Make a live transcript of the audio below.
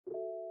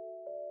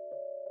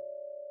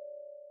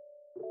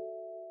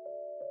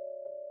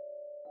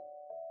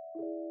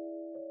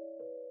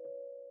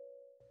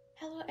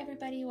Hello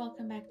everybody,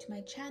 welcome back to my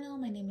channel.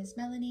 My name is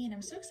Melanie and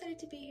I'm so excited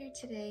to be here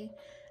today.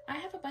 I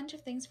have a bunch of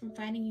things from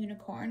Finding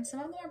Unicorn. Some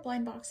of them are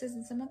blind boxes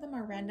and some of them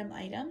are random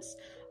items.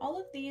 All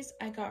of these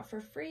I got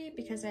for free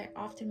because I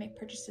often make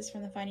purchases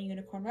from the Finding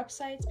Unicorn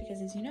websites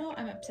because, as you know,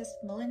 I'm obsessed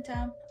with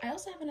Molinta. I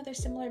also have another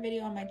similar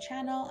video on my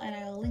channel and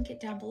I'll link it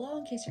down below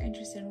in case you're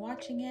interested in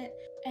watching it.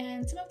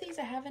 And some of these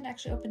I haven't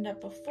actually opened up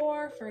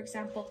before. For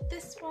example,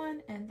 this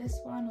one and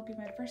this one will be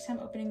my first time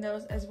opening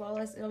those, as well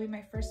as it'll be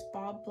my first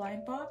Bob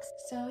blind box.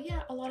 So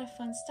yeah, a lot of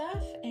fun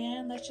stuff,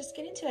 and let's just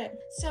get into it.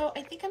 So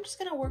I think I'm just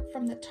gonna work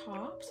from the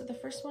top. So the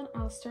first one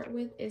I'll start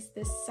with is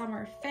this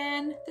summer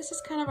fan. This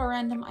is kind of a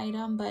random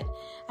item, but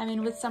I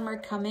mean, with summer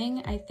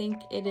coming, I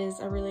think it is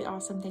a really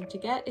awesome thing to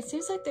get. It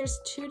seems like there's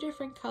two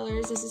different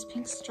colors. This is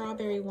pink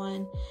strawberry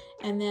one,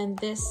 and then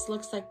this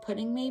looks like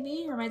pudding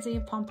maybe. Reminds me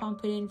of pom pom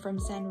pudding from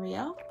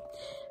Sanrio.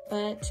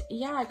 But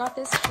yeah, I got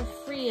this for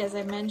free, as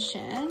I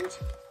mentioned.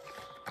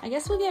 I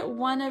guess we'll get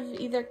one of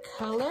either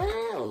color.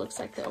 Oh, looks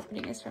like the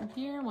opening is from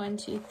here. 1,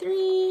 2,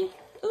 3.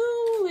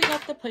 Ooh, we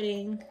got the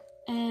pudding.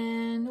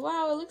 And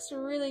wow, it looks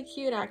really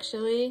cute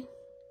actually.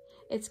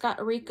 It's got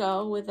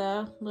RiCO with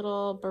a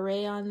little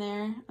beret on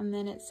there, and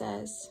then it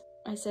says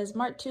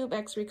Mart Tube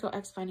X RiCO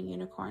X Finding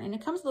Unicorn, and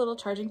it comes with a little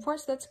charging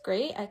port, so that's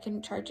great. I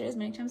can charge it as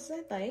many times as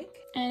I'd like.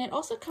 And it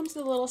also comes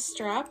with a little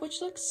strap,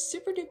 which looks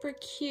super duper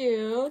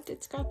cute.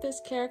 It's got this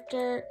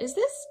character. Is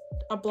this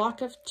a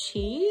block of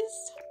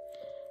cheese?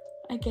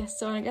 I guess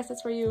so, and I guess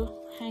that's where you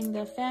hang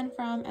the fan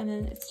from, and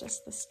then it's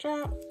just the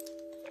strap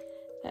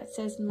that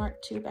says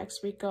Mart Tube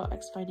X RiCO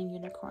X Finding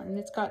Unicorn, and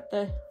it's got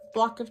the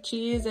block of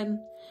cheese and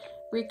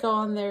RiCO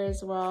on there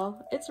as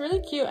well. It's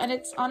really cute, and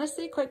it's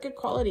honestly quite good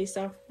quality,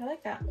 so I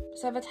like that.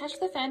 So I've attached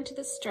the fan to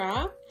the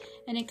strap,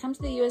 and it comes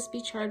with a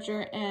USB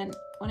charger, and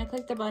when I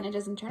click the button it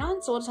doesn't turn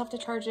on, so we'll just have to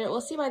charge it.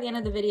 We'll see by the end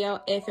of the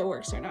video if it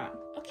works or not.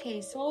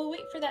 Okay, so while we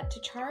wait for that to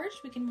charge,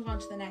 we can move on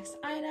to the next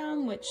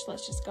item, which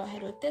let's just go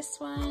ahead with this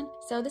one.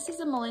 So this is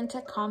a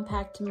Molinta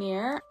compact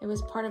mirror. It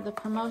was part of the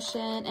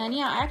promotion, and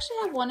yeah, I actually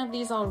have one of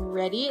these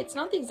already. It's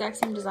not the exact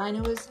same design.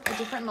 It was a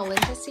different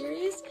Molinta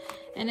series,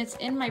 and it's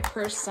in my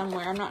purse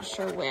somewhere. I'm not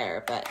sure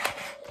where, but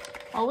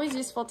always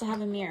useful to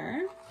have a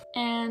mirror.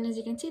 And as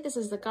you can see, this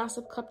is the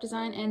Gossip Club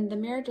design, and the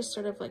mirror just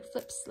sort of like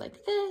flips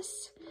like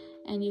this,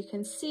 and you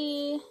can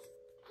see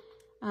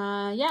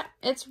yeah,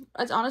 it's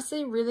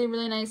honestly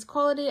really nice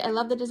quality. I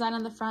love the design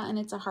on the front, and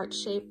it's a heart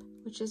shape,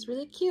 which is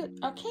really cute.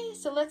 Okay,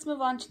 so let's move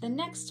on to the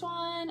next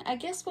one. I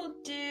guess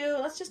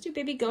let's just do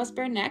Baby Ghost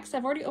Bear next.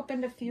 I've already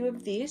opened a few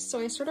of these, so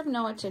I sort of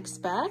know what to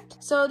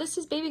expect. So this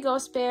is Baby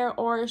Ghost Bear,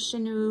 or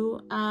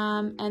Shinwoo,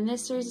 and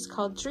this series is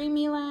called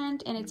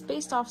Dreamyland, and it's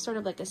based off sort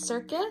of like a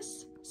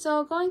circus.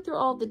 So going through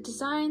all the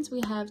designs, we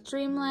have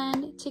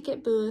Dreamland,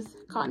 Ticket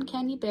Booth, Cotton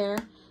Candy Bear,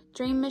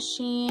 Dream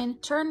Machine,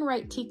 Turn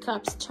Right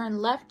Teacups, Turn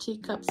Left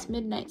Teacups,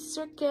 Midnight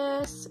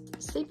Circus,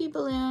 Sleepy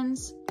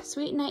Balloons,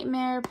 Sweet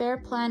Nightmare, Bear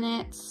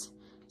Planets,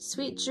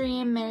 Sweet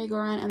Dream,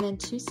 Merry-Go-Round, and then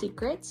 2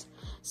 secrets.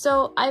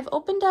 So I've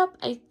opened up,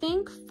 I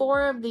think,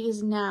 4 of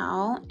these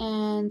now,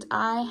 and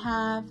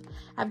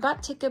I've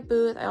got Ticket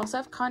Booth, I also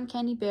have Cotton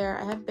Candy Bear,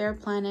 I have Bear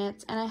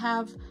Planets, and I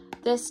have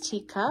this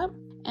teacup.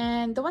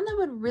 And the one that I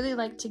would really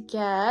like to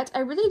get, I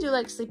really do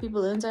like Sleepy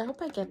Balloons. I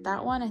hope I get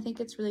that one. I think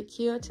it's really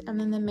cute. And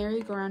then the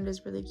merry-go-round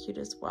is really cute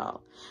as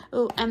well.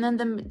 Oh, and then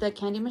the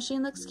candy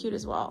machine looks cute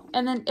as well.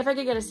 And then if I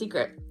could get a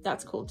secret,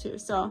 that's cool too.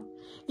 So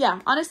yeah,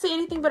 honestly,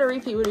 anything but a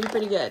repeat would be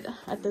pretty good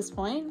at this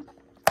point.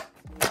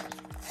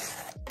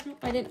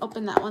 I didn't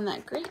open that one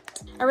that great.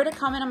 I read a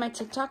comment on my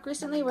TikTok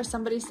recently where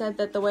somebody said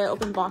that the way I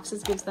open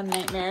boxes gives them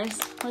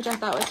nightmares, which I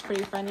thought was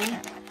pretty funny.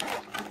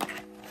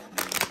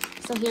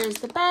 So here's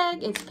the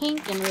bag. It's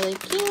pink and really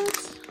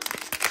cute.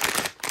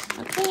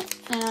 Okay,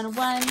 and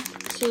 1,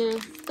 2,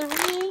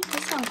 3.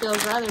 This one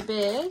feels rather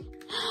big.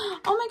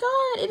 Oh my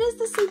god, it is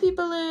the Sleepy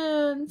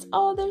Balloons.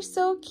 Oh, they're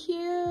so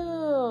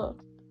cute.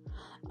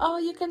 Oh,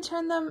 you can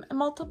turn them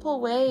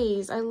multiple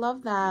ways. I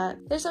love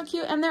that. They're so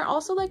cute, and they're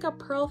also like a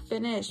pearl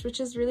finish,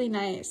 which is really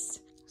nice.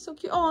 So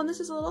cute. Oh, and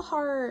this is a little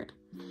heart.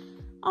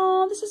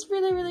 Oh, this is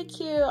really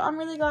cute. I'm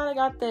really glad I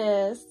got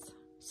this.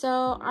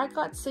 So I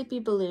got Sleepy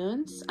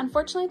Balloons.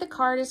 Unfortunately, the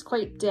card is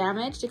quite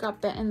damaged. It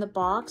got bent in the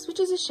box, which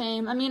is a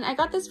shame. I mean, I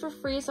got this for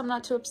free, so I'm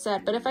not too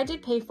upset. But if I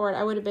did pay for it,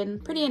 I would have been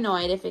pretty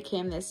annoyed if it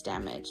came this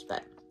damaged,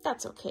 but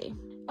that's okay.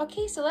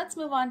 Okay, so let's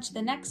move on to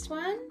the next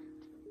one.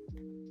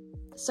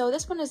 So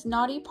this one is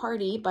Naughty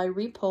Party by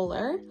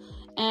Repolar.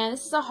 And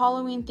this is a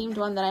Halloween themed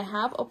one that I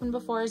have opened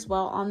before as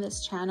well on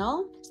this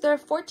channel. So there are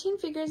 14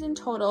 figures in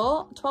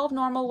total, 12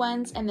 normal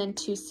ones, and then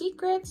 2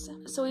 secrets.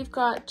 So we've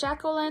got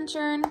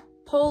Jack-O-Lantern,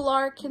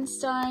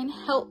 Polarkenstein,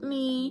 Help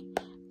Me,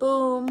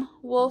 Boom,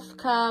 Wolf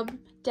Cub,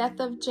 Death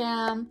of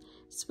Jam,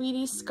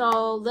 Sweetie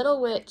Skull, Little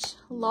Witch,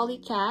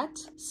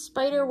 Lollycat,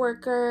 Spider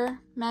Worker,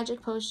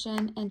 Magic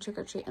Potion, and Trick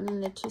or Treat, and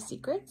then the 2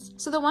 secrets.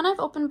 So the one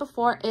I've opened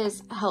before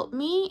is Help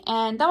Me,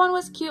 and that one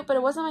was cute, but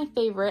it wasn't my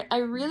favorite. I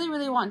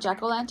really want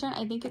Jack-O-Lantern.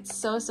 I think it's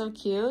so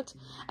cute.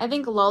 I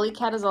think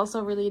Lollycat is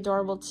also really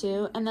adorable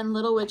too, and then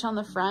Little Witch on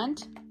the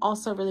front,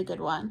 also a really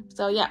good one.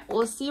 So yeah,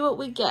 we'll see what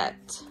we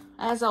get.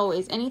 As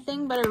always,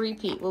 anything but a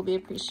repeat will be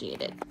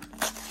appreciated.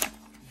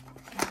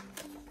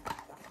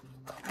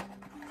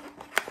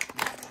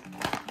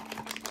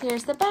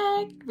 Here's the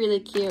bag.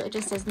 Really cute. It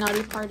just says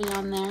Naughty Party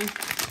on there.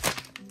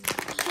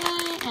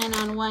 Okay, and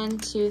on 1,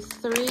 2,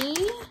 3.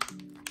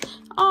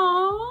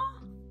 Aww.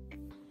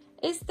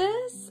 Is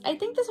this? I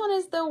think this one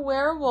is the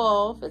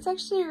werewolf. It's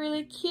actually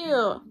really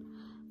cute.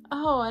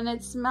 Oh, and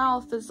its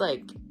mouth is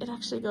like, it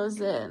actually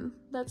goes in.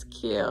 That's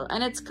cute.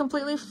 And it's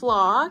completely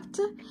flocked.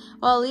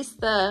 Well, at least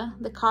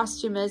the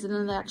costume is, and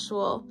then the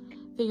actual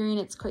figurine,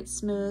 it's quite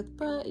smooth.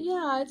 But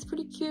yeah, it's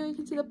pretty cute. You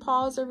can see the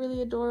paws are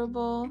really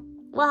adorable.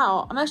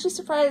 Wow, I'm actually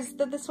surprised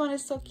that this one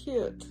is so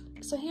cute.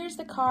 So here's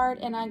the card,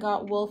 and I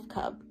got Wolf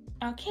Cub.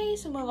 Okay,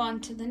 so move on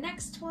to the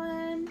next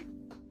one.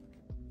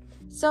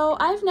 So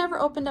I've never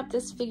opened up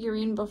this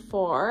figurine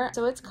before.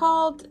 So it's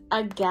called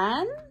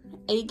Agan.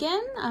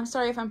 I'm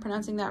sorry if I'm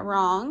pronouncing that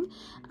wrong.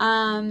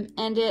 And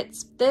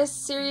this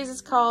series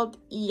is called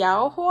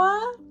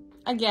Yeaohua.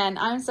 Again,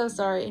 I'm so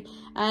sorry.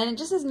 And it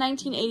just says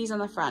 1980s on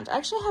the front. I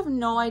actually have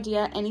no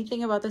idea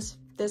anything about this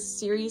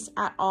series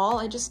at all.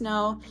 I just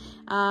know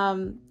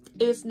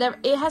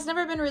it has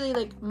never been really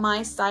like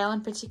my style in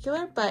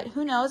particular, but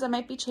who knows, I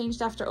might be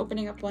changed after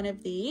opening up one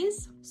of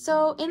these.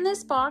 So in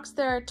this box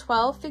there are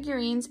 12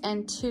 figurines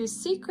and 2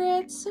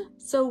 secrets.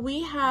 So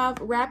we have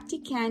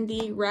Rapti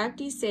Candy,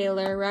 Rapti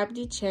Sailor,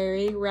 Rapti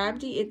Cherry,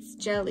 Rapti It's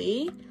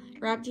Jelly,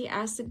 Rapti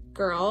Acid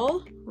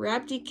Girl,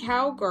 Rapti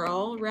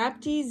Cowgirl,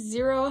 Rapti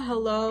Zero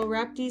Hello,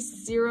 Rapti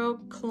Zero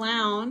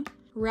Clown,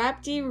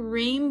 Rapti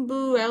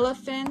Rainbow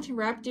Elephant,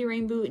 Rapti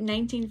Rainbow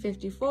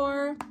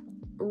 1954,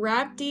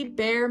 Rapti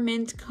Bear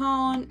Mint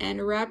Cone,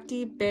 and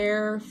Rapti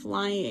Bear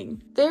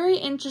Flying. Very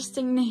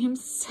interesting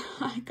names,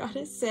 I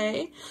gotta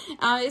say.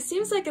 It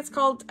seems like it's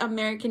called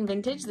American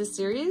Vintage, the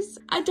series.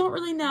 I don't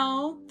really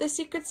know. The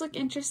secrets look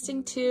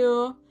interesting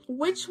too.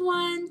 Which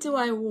one do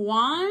I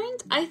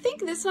want? I think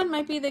this one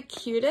might be the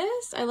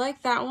cutest. I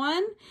like that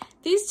one.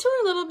 These two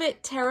are a little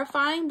bit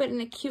terrifying, but in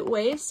a cute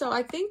way, so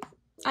I think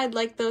I'd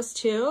like those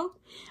two.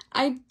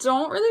 I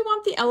don't really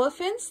want the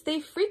elephants. They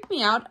freak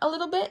me out a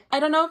little bit. I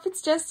don't know if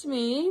it's just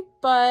me,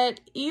 but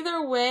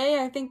either way,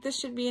 I think this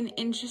should be an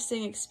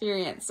interesting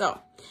experience. So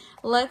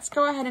let's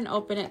go ahead and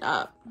open it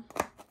up.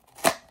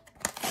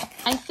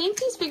 I think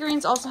these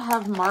figurines also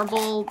have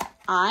marble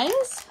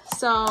eyes.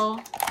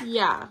 So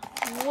yeah,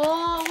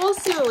 we'll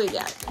see what we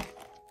get.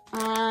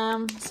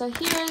 So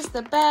here's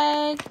the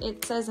bag.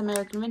 It says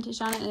American Vintage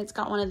on it, and it's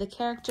got one of the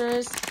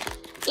characters.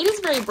 It is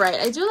very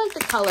bright. I do like the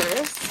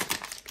colors.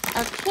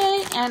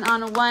 Okay, and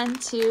on 1,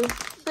 2,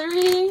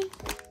 3.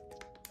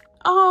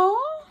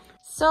 Oh,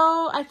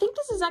 so I think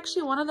this is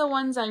actually one of the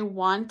ones I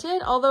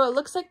wanted, although it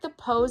looks like the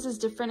pose is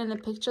different in the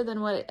picture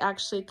than what it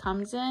actually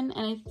comes in, and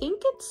I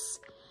think it's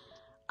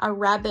a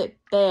rabbit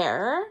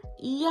bear.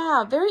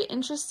 Yeah, very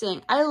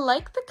interesting. I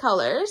like the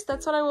colors,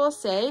 that's what I will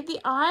say. The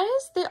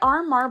eyes, they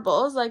are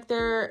marbles, like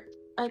they're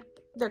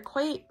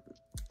quite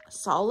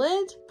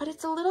solid, but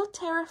it's a little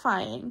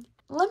terrifying.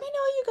 Let me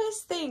know what you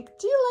guys think.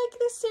 Do you like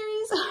this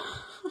series?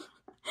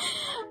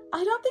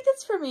 I don't think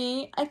it's for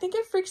me. I think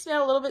it freaks me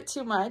out a little bit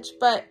too much,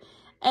 but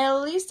at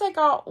least I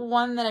got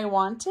one that I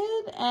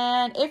wanted,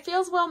 and it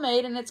feels well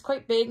made, and it's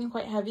quite big and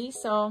quite heavy,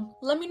 so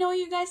let me know what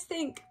you guys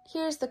think.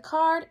 Here's the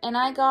card, and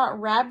I got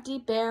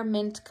Rapti Bear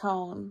Mint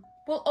Cone.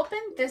 We'll open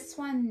this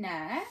one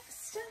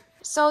next.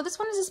 So this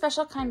one is a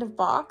special kind of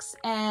box,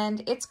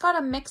 and it's got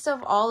a mix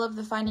of all of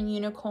the Finding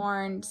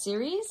Unicorn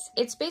series.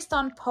 It's based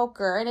on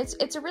poker, and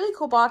it's a really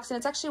cool box, and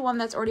it's actually one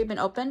that's already been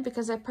opened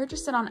because I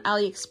purchased it on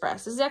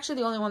AliExpress. This is actually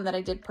the only one that I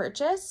did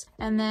purchase.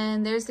 And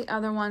then there's the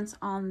other ones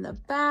on the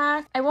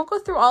back. I won't go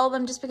through all of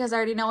them just because I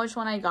already know which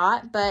one I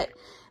got, but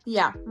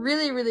yeah,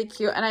 really, really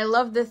cute. And I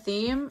love the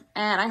theme,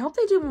 and I hope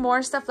they do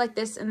more stuff like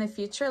this in the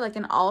future, like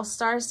an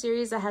all-star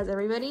series that has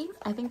everybody.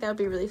 I think that would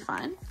be really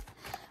fun.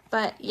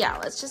 But yeah,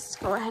 let's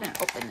just go ahead and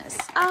open this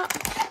up.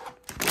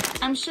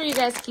 I'm sure you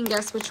guys can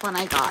guess which one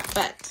I got,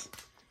 but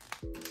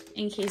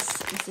in case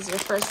this is your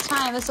first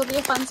time, this will be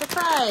a fun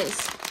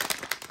surprise.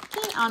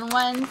 Okay, on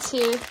 1,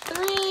 2,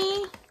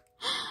 3.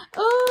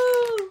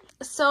 Ooh!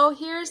 So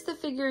here's the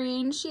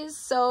figurine. She's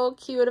so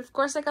cute. Of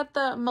course, I got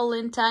the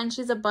Molinta, and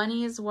she's a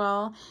bunny as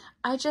well.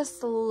 I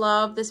just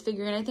love this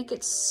figurine. I think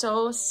it's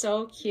so,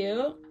 so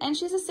cute. And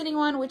she's a sitting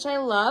one, which I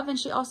love. And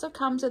she also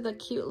comes with a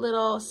cute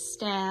little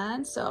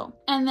stand. So,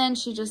 and then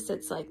she just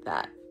sits like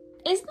that.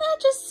 Isn't that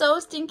just so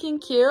stinking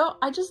cute?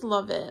 I just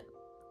love it.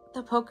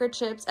 The poker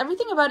chips,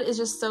 everything about it is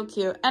just so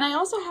cute. And I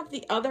also have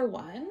the other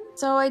one.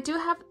 So I do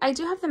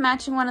have the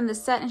matching one in the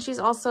set, and she's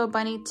also a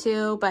bunny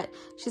too, but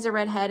she's a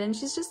redhead, and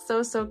she's just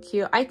so, so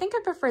cute. I think I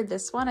prefer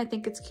this one. I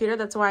think it's cuter.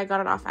 That's why I got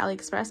it off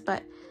AliExpress,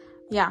 but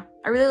yeah,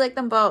 I really like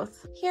them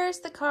both. Here's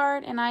the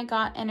card, and I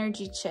got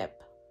Energy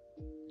Chip.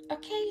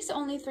 Okay, so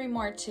only 3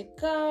 more to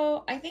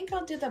go. I think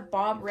I'll do the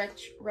Bob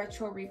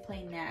Retro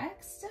Replay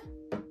next.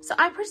 So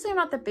I personally am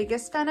not the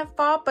biggest fan of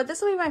Bob, but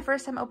this will be my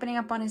first time opening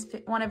up on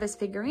one of his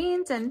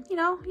figurines, and you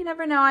know, you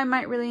never know, I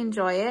might really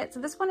enjoy it.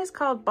 So this one is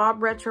called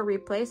Bob Retro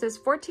Replay. So there's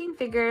 14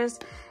 figures,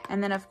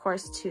 and then of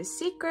course 2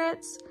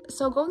 secrets.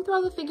 So going through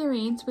all the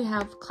figurines, we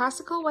have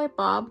Classical White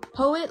Bob,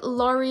 Poet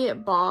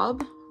Laureate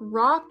Bob,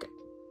 Rock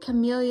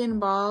Chameleon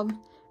Bob,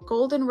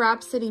 Golden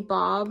Rhapsody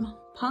Bob,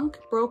 Punk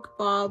Broke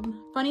Bob,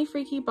 Funny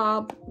Freaky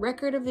Bob,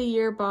 Record of the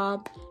Year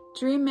Bob,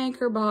 Dream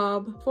Maker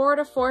Bob,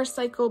 4-to-4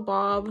 Cycle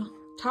Bob,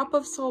 Top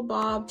of Soul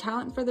Bob,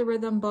 Talent for the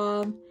Rhythm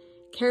Bob,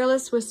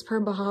 Careless Whisper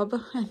Bob,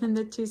 and then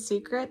the 2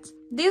 secrets.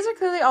 These are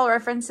clearly all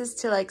references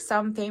to like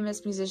some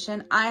famous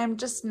musician. I am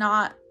just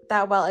not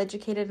that well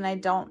educated and I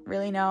don't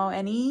really know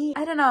any.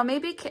 I don't know,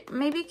 maybe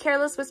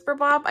Careless Whisper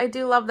Bob. I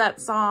do love that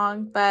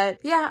song, but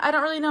yeah, I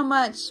don't really know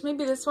much.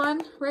 Maybe this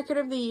one, Record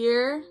of the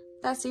Year.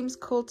 That seems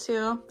cool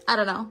too. I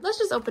don't know. Let's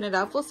just open it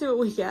up. We'll see what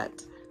we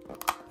get.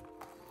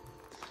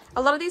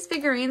 A lot of these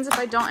figurines, if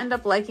I don't end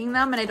up liking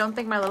them and I don't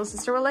think my little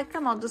sister will like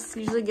them, I'll just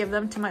usually give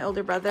them to my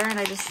older brother,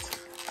 and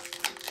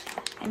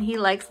he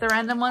likes the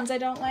random ones I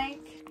don't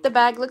like. The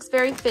bag looks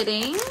very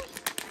fitting.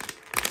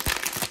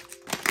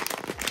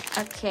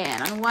 Okay,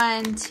 and on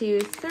 1, 2,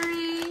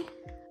 3.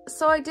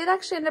 So I did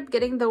actually end up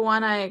getting the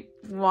one I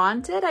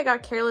wanted. I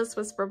got Careless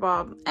Whisper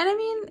Bob. And I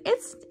mean,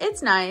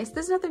 it's nice.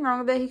 There's nothing wrong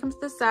with it. He comes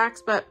with the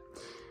sax, but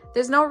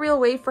there's no real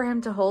way for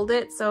him to hold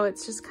it. So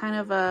it's just kind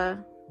of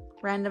a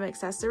random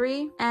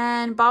accessory.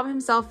 And Bob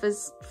himself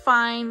is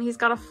fine. He's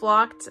got a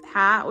flocked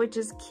hat, which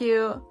is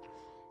cute.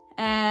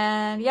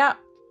 And yeah,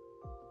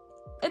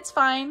 it's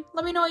fine.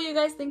 Let me know what you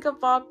guys think of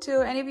Bob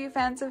too. Any of you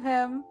fans of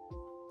him?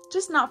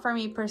 Just not for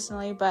me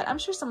personally, but I'm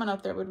sure someone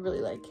out there would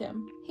really like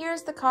him.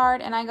 Here's the card,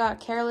 and I got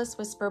Careless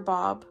Whisper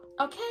Bob.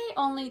 Okay,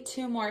 only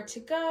 2 more to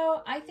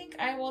go. I think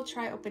I will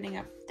try opening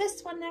up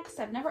this one next.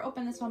 I've never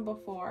opened this one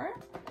before.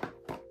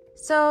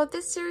 So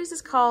this series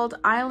is called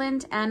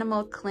Island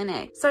Animal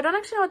Clinic. So I don't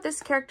actually know what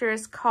this character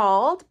is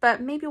called,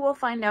 but maybe we'll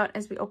find out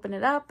as we open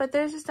it up. But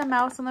there's just a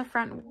mouse on the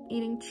front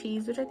eating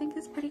cheese, which I think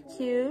is pretty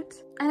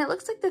cute. And it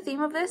looks like the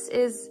theme of this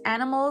is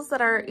animals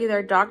that are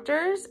either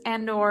doctors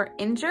and or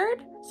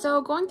injured.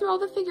 So going through all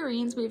the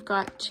figurines, we've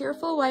got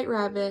Cheerful White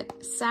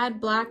Rabbit,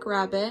 Sad Black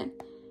Rabbit,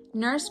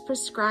 Nurse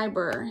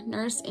Prescriber,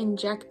 Nurse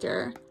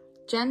Injector,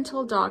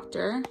 Gentle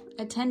Doctor,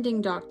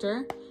 Attending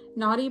Doctor,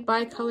 Naughty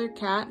Bicolor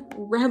Cat,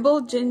 Rebel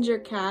Ginger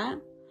Cat,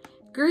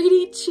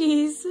 Greedy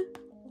Cheese,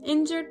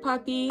 Injured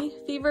Puppy,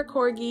 Fever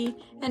Corgi,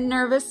 and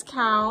Nervous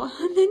Cow,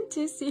 and then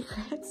 2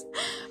 secrets.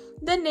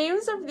 The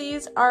names of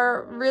these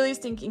are really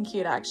stinking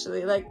cute,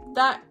 actually. Like,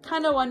 that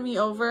kind of won me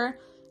over.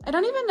 I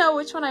don't even know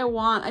which one I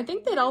want. I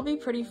think they'd all be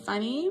pretty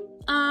funny.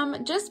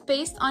 Just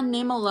based on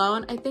name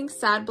alone, I think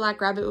Sad Black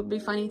Rabbit would be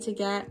funny to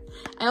get.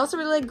 I also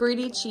really like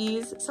Greedy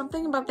Cheese.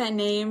 Something about that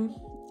name,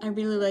 I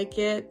really like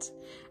it.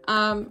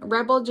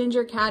 Rebel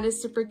Ginger Cat is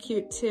super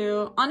cute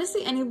too.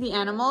 Honestly, any of the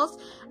animals.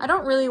 I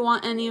don't really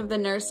want any of the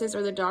nurses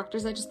or the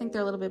doctors. I just think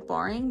they're a little bit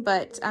boring,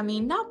 but I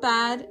mean, not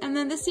bad. And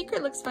then the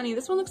secret looks funny.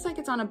 This one looks like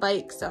it's on a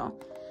bike, so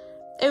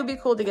it would be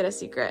cool to get a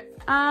secret.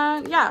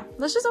 Yeah,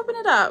 let's just open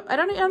it up. I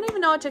don't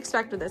even know what to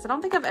expect with this. I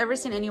don't think I've ever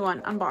seen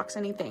anyone unbox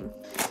anything.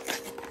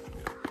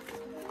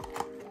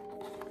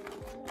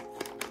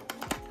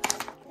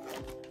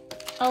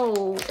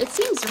 Oh, it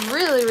seems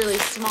really, really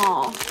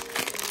small.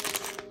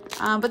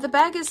 But the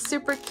bag is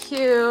super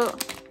cute.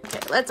 Okay,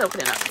 let's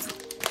open it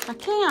up.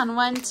 Okay, on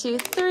 1, 2,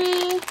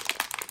 3.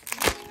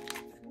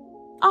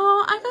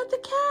 Oh, I got the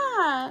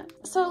cat.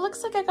 So it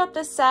looks like I got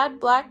the Sad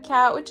Black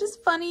Cat, which is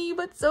funny,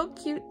 but so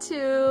cute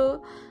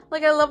too.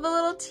 Like, I love the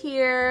little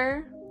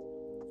tear.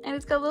 And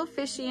it's got a little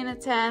fishy in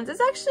its hands. It's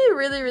actually a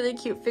really, really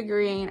cute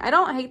figurine. I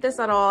don't hate this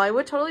at all. I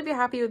would totally be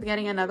happy with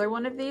getting another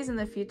one of these in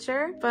the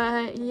future.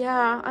 But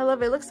yeah, I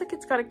love it. It looks like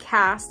it's got a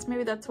cast.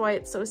 Maybe that's why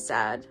it's so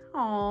sad.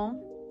 Aw,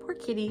 poor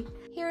kitty.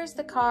 Here's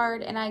the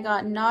card, and I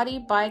got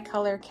Naughty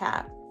Bicolor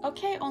Cat.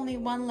 Okay, only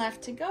 1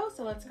 left to go,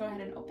 so let's go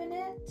ahead and open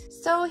it.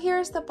 So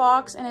here's the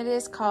box, and it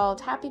is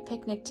called Happy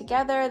Picnic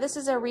Together. This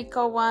is a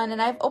RiCO one,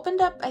 and I've opened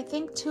up, I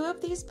think, 2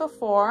 of these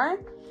before,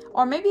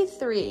 or maybe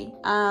 3.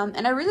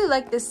 And I really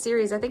like this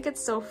series. I think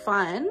it's so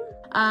fun.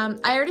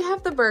 I already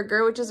have the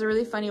burger, which is a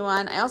really funny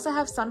one. I also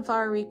have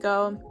Sunflower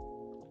RiCO,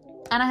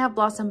 and I have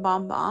Blossom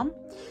Bomb Bomb.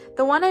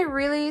 The one I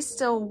really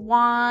still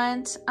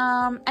want,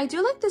 I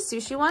do like the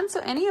sushi one, so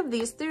any of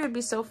these 3 would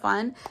be so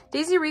fun.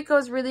 Daisy RiCO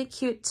is really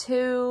cute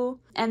too.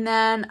 And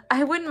then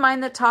I wouldn't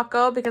mind the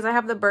taco because I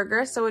have the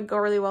burger, so it would go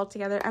really well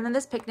together. And then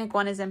this picnic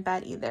one isn't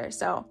bad either.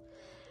 So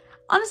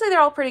honestly,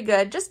 they're all pretty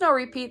good. Just no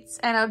repeats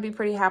and I would be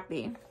pretty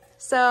happy.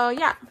 So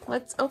yeah,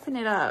 let's open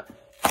it up.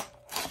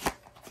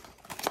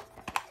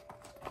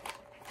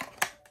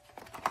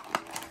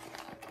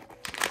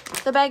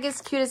 The bag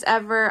is cute as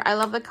ever. I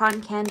love the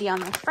cotton candy on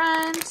the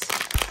front.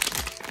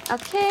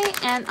 Okay,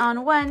 and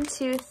on 1,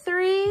 2,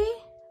 3,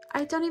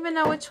 I don't even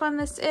know which one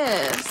this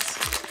is.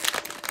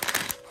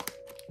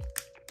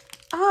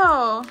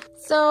 Oh,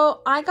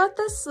 So I got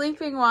the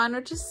sleeping one,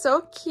 which is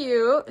so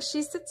cute.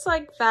 She sits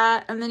like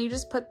that, and then you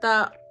just put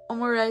the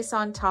omurice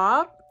on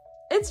top.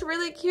 It's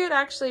really cute,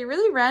 actually,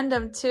 really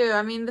random too.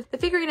 I mean, the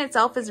figurine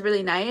itself is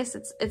really nice.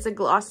 It's a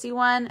glossy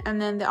one, and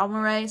then the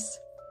omurice,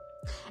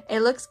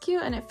 it looks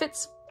cute and it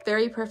fits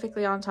very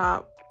perfectly on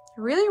top.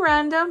 Really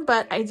random,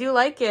 but I do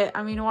like it.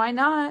 I mean, why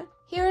not?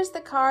 Here is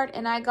the card,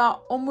 and I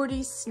got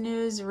Omuri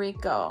Snooze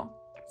RiCO.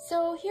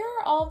 So here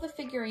are all the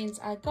figurines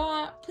I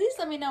got. Please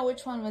let me know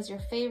which one was your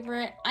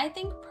favorite. I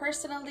think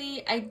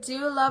personally, I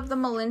do love the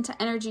Molinta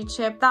energy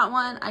chip. That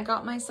one I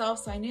got myself,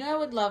 so I knew I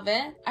would love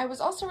it. I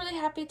was also really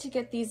happy to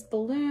get these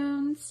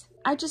balloons.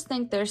 I just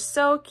think they're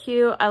so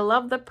cute. I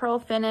love the pearl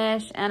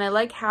finish, and I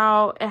like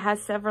how it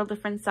has several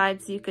different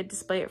sides you could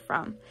display it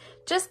from.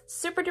 Just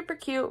super duper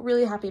cute.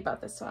 Really happy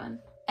about this one.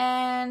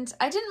 And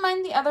I didn't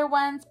mind the other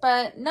ones,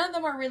 but none of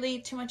them were really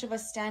too much of a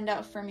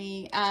standout for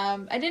me.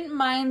 I didn't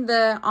mind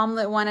the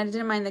omelet one. I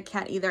didn't mind the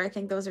cat either. I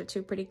think those are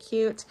two pretty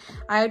cute.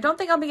 I don't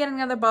think I'll be getting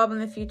another Bob in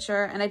the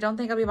future, and I don't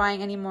think I'll be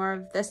buying any more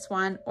of this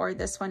one or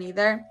this one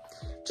either.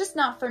 Just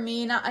not for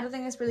me. I don't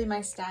think it's really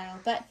my style,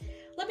 but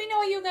let me know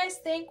what you guys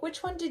think.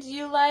 Which one did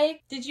you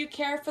like? Did you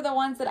care for the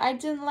ones that I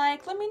didn't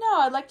like? Let me know.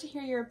 I'd like to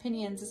hear your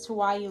opinions as to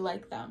why you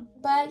like them.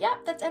 But yeah,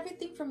 that's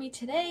everything for me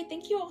today.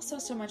 Thank you all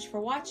so much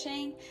for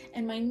watching.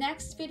 In my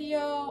next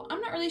video,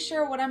 I'm not really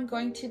sure what I'm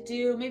going to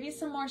do. Maybe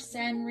some more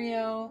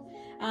Sanrio.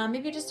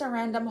 Maybe just a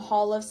random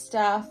haul of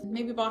stuff.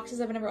 Maybe boxes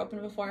I've never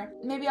opened before.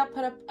 Maybe I'll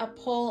put up a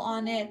poll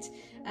on it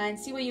and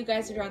see what you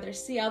guys would rather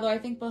see. Although I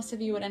think most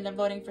of you would end up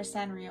voting for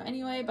Sanrio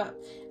anyway, but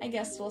I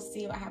guess we'll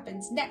see what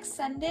happens next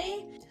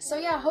Sunday. So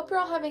yeah, I hope you're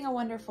all having a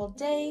wonderful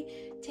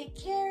day. Take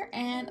care,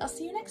 and I'll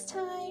see you next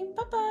time.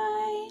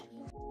 Bye-bye.